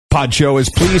Podshow is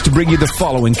pleased to bring you the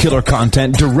following killer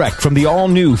content direct from the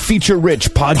all-new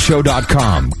feature-rich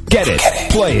Podshow.com. Get it,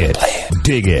 play it,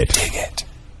 dig it.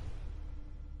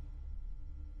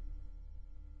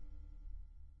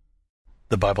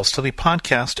 The Bible Study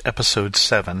Podcast, Episode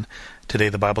 7. Today,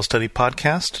 the Bible Study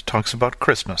Podcast talks about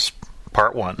Christmas,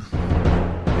 Part 1.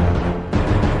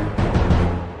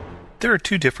 There are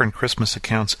two different Christmas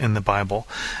accounts in the Bible.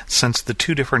 Since the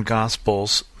two different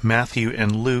Gospels, Matthew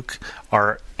and Luke,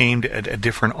 are aimed at a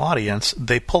different audience,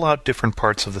 they pull out different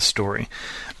parts of the story.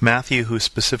 Matthew, who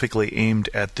specifically aimed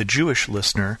at the Jewish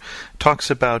listener,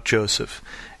 talks about Joseph.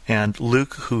 And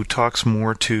Luke, who talks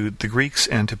more to the Greeks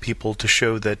and to people to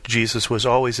show that Jesus was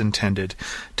always intended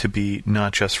to be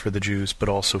not just for the Jews, but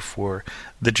also for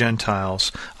the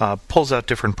Gentiles, pulls out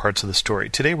different parts of the story.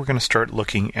 Today we're going to start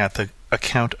looking at the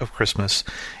account of Christmas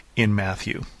in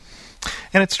Matthew.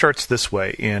 And it starts this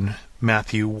way in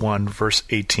Matthew 1, verse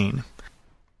 18.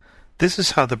 This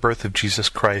is how the birth of Jesus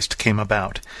Christ came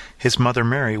about. His mother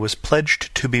Mary was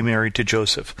pledged to be married to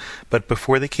Joseph, but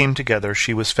before they came together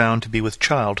she was found to be with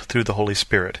child through the Holy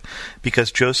Spirit.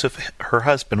 Because Joseph, her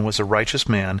husband, was a righteous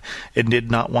man and did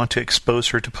not want to expose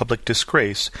her to public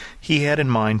disgrace, he had in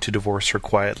mind to divorce her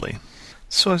quietly.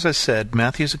 So as I said,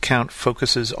 Matthew's account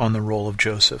focuses on the role of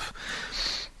Joseph.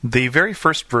 The very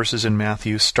first verses in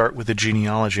Matthew start with a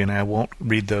genealogy, and I won't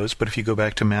read those, but if you go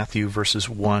back to Matthew verses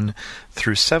 1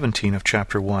 through 17 of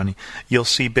chapter 1, you'll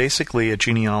see basically a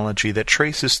genealogy that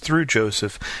traces through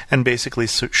Joseph and basically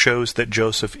shows that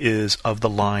Joseph is of the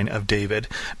line of David.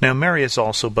 Now, Mary is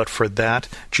also, but for that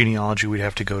genealogy we'd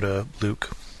have to go to Luke.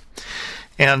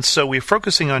 And so we're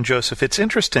focusing on Joseph. It's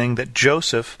interesting that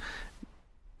Joseph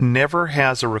never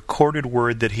has a recorded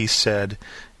word that he said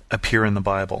appear in the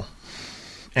Bible.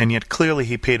 And yet clearly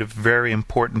he played a very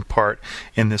important part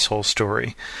in this whole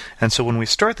story. And so when we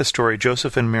start the story,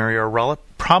 Joseph and Mary are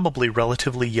probably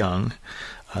relatively young,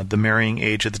 the marrying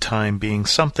age at the time being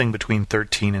something between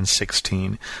 13 and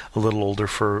 16, a little older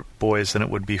for boys than it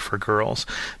would be for girls.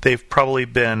 They've probably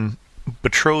been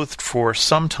betrothed for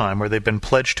some time, or they've been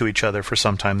pledged to each other for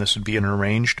some time. This would be an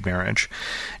arranged marriage.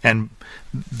 And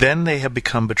then they have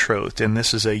become betrothed, and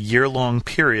this is a year-long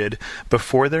period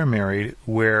before they're married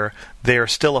where they are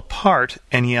still apart,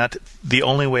 and yet the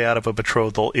only way out of a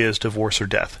betrothal is divorce or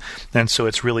death. And so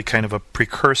it's really kind of a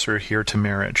precursor here to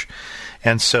marriage.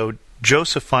 And so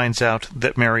Joseph finds out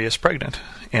that Mary is pregnant,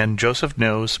 and Joseph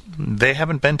knows they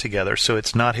haven't been together, so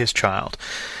it's not his child.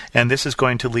 And this is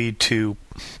going to lead to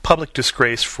public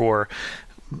disgrace for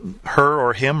her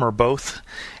or him or both,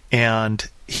 and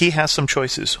he has some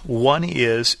choices. One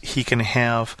is he can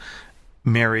have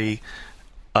Mary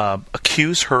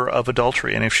accuse her of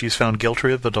adultery, and if she's found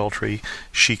guilty of adultery,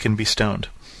 she can be stoned.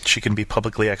 She can be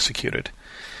publicly executed.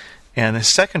 And the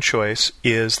second choice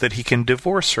is that he can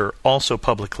divorce her also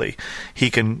publicly. He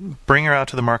can bring her out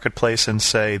to the marketplace and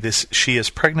say, she is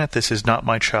pregnant, this is not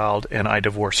my child, and I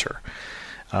divorce her.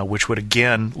 Which would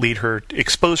again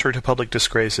expose her to public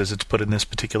disgrace, as it's put in this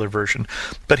particular version.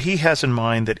 But he has in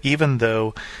mind that even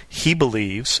though he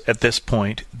believes at this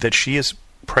point that she is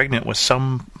pregnant with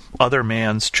some other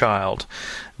man's child,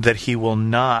 that he will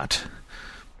not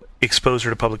expose her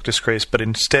to public disgrace, but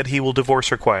instead he will divorce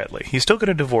her quietly. He's still going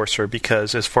to divorce her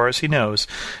because, as far as he knows,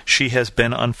 she has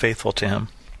been unfaithful to him.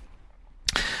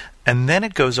 And then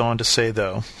it goes on to say,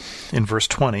 though, in verse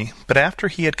 20, "But after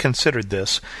he had considered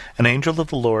this, an angel of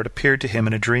the Lord appeared to him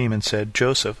in a dream and said,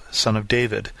 'Joseph, son of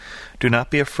David, do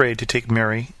not be afraid to take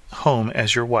Mary home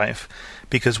as your wife,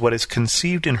 because what is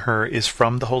conceived in her is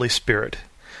from the Holy Spirit.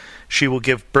 She will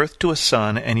give birth to a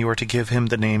son, and you are to give him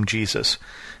the name Jesus,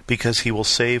 because he will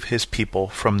save his people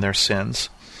from their sins.'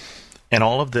 And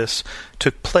all of this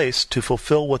took place to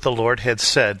fulfill what the Lord had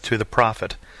said through the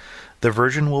prophet. 'The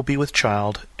virgin will be with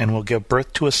child, and will give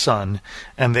birth to a son,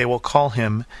 and they will call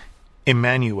him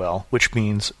Emmanuel,' which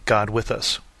means God with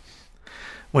us.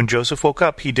 When Joseph woke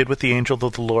up, he did what the angel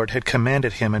of the Lord had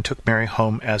commanded him and took Mary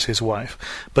home as his wife.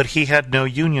 But he had no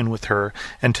union with her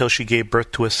until she gave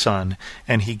birth to a son,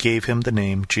 and he gave him the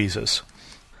name Jesus."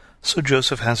 So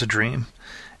Joseph has a dream,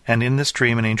 and in this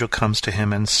dream an angel comes to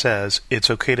him and says,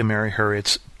 it's okay to marry her,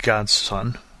 it's God's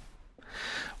son.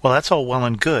 Well, that's all well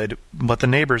and good, but the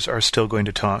neighbors are still going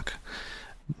to talk.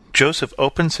 Joseph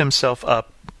opens himself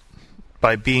up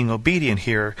by being obedient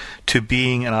here to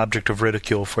being an object of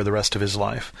ridicule for the rest of his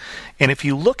life. And if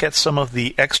you look at some of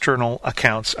the external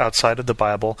accounts outside of the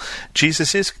Bible,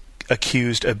 Jesus is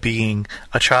accused of being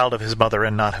a child of his mother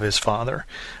and not of his father.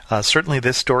 Certainly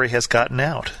this story has gotten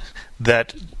out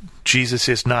that Jesus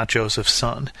is not Joseph's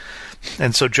son.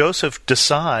 And so Joseph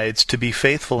decides to be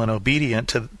faithful and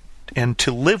obedient and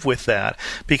to live with that,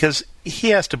 because he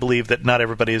has to believe that not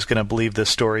everybody is going to believe this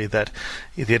story, that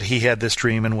he had this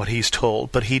dream and what he's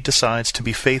told, but he decides to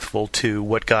be faithful to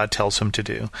what God tells him to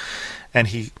do. And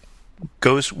he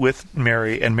goes with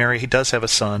Mary, and Mary, he does have a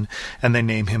son, and they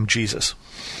name him Jesus.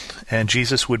 And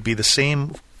Jesus would be the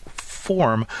same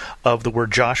form of the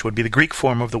word Joshua, would be the Greek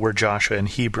form of the word Joshua in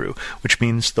Hebrew, which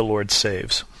means the Lord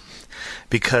saves.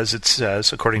 Because it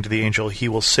says, according to the angel, he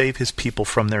will save his people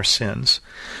from their sins.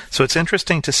 So it's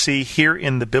interesting to see here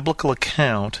in the biblical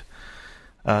account,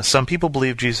 some people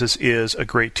believe Jesus is a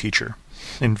great teacher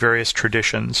in various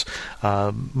traditions.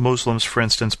 Muslims, for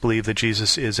instance, believe that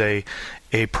Jesus is a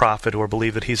prophet, or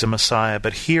believe that he's a Messiah.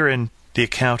 But here in the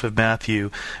account of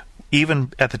Matthew,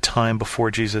 even at the time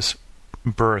before Jesus'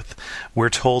 birth,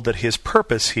 we're told that his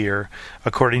purpose here,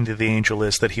 according to the angel,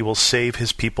 is that he will save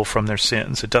his people from their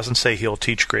sins. It doesn't say he'll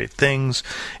teach great things.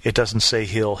 It doesn't say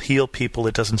he'll heal people.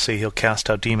 It doesn't say he'll cast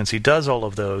out demons. He does all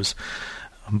of those,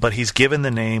 but he's given the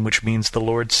name, which means the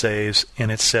Lord saves,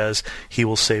 and it says he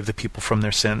will save the people from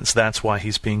their sins. That's why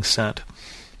he's being sent.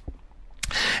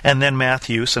 And then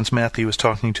Matthew, since Matthew is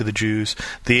talking to the Jews,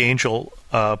 the angel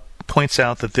points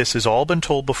out that this has all been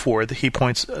told before. He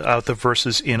points out the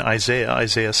verses in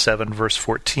Isaiah 7, verse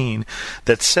 14,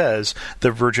 that says,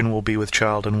 the virgin will be with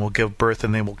child and will give birth,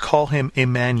 and they will call him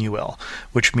Emmanuel,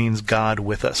 which means God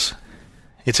with us.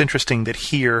 It's interesting that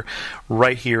here,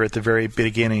 right here at the very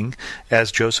beginning,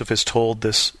 as Joseph is told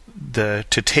to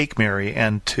take Mary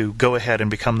and to go ahead and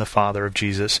become the father of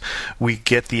Jesus, we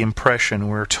get the impression,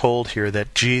 we're told here,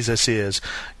 that Jesus is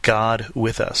God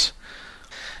with us.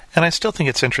 And I still think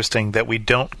it's interesting that we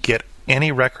don't get any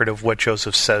record of what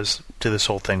Joseph says to this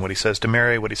whole thing, what he says to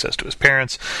Mary, what he says to his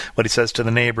parents, what he says to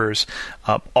the neighbors.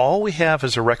 All we have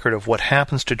is a record of what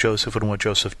happens to Joseph and what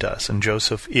Joseph does. And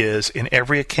Joseph is, in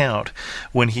every account,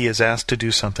 when he is asked to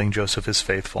do something, Joseph is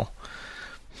faithful.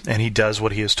 And he does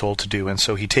what he is told to do. And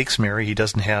so he takes Mary. He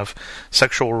doesn't have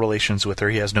sexual relations with her.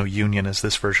 He has no union, as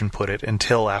this version put it,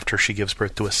 until after she gives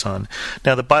birth to a son.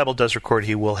 Now, the Bible does record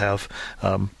he will have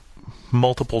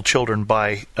multiple children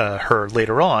by her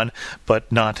later on,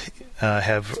 but not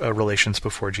have relations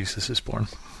before Jesus is born.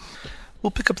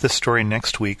 We'll pick up this story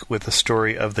next week with the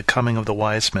story of the coming of the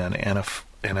wise men and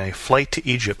a flight to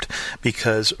Egypt,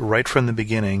 because right from the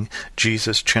beginning,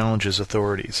 Jesus challenges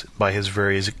authorities by his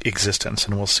very existence,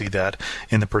 and we'll see that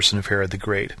in the person of Herod the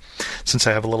Great. Since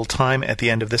I have a little time at the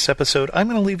end of this episode, I'm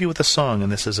going to leave you with a song, and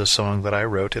this is a song that I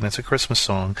wrote, and it's a Christmas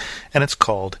song, and it's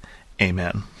called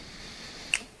Amen.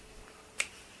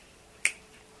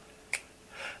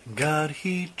 God,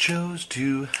 he chose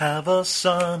to have a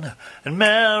son, and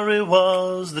Mary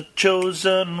was the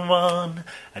chosen one,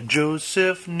 and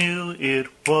Joseph knew it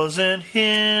wasn't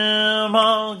him.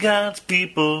 All God's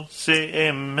people say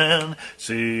amen,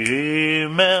 say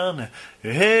amen,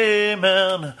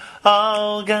 amen.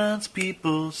 All God's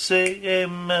people say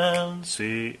amen,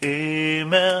 say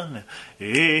amen,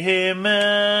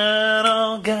 amen.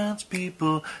 All God's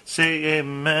people say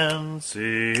amen,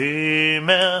 say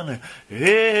amen,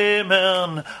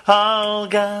 amen. All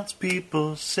God's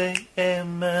people say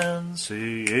amen,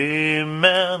 say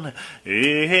amen,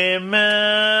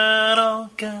 amen.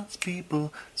 All God's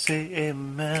people say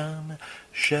amen.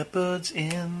 Shepherds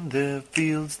in their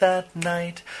fields that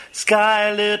night,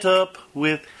 sky lit up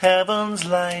with heaven's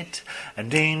light,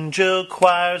 and angel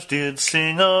choirs did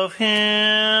sing of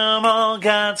him. All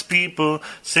God's people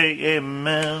say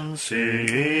amen,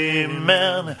 say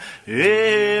amen,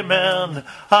 amen.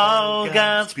 All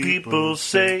God's people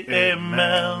say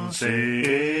amen,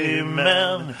 say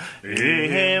amen,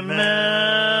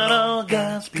 amen. All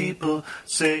God's people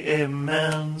say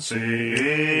amen,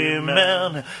 say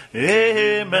amen,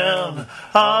 amen.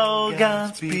 All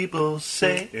God's people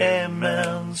say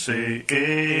amen, say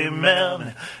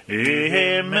amen,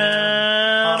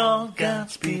 amen. All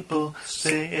God's people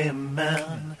say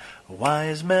amen.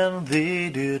 Wise men, they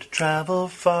did travel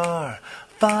far,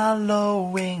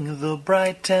 following the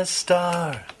brightest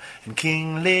star, and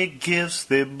kingly gifts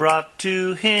they brought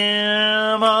to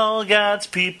him. All God's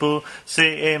people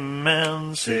say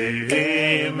amen,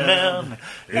 say amen,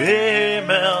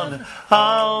 amen.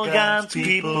 All God's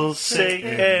people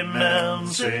say amen,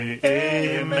 say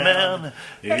amen,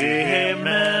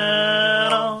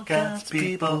 amen. All God's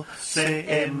people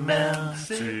say amen,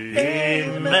 say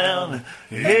amen,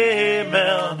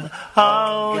 amen.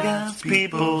 All God's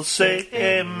people say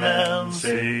amen,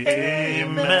 say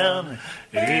amen,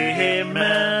 amen.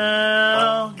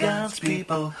 All God's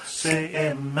people say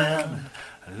amen.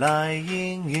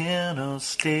 lying in a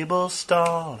stable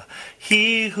stall.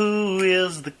 He who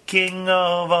is the King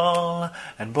of all,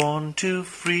 and born to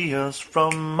free us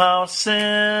from our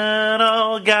sin.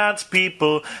 All God's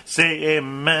people say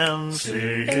amen,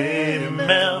 say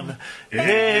amen,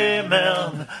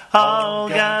 amen. All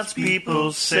God's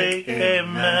people say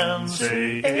amen,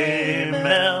 say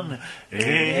amen,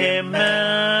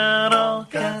 amen. All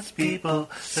God's people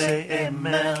say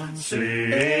amen,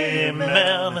 say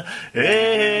amen,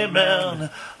 amen.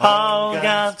 All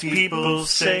God's people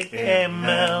say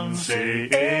amen, say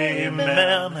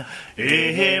amen,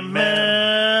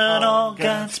 amen. All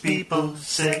God's people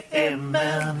say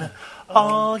amen.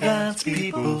 All God's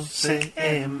people say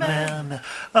amen.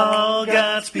 All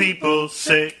God's people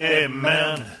say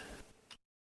amen.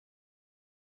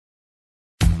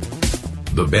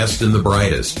 The best and the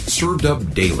brightest, served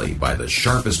up daily by the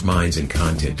sharpest minds in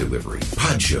content delivery.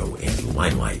 Podshow and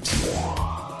Limelight.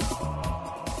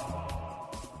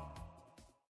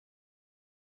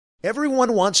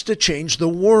 Everyone wants to change the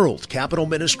world. Capital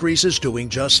Ministries is doing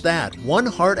just that, one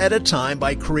heart at a time,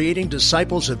 by creating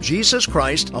disciples of Jesus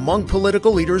Christ among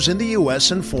political leaders in the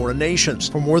U.S. and foreign nations.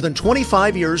 For more than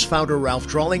 25 years, founder Ralph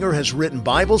Drollinger has written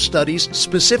Bible studies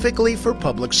specifically for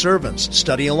public servants.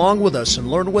 Study along with us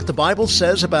and learn what the Bible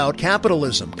says about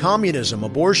capitalism, communism,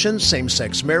 abortion,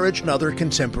 same-sex marriage, and other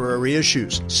contemporary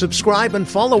issues. Subscribe and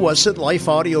follow us at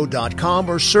lifeaudio.com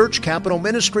or search Capital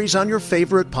Ministries on your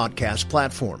favorite podcast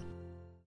platform.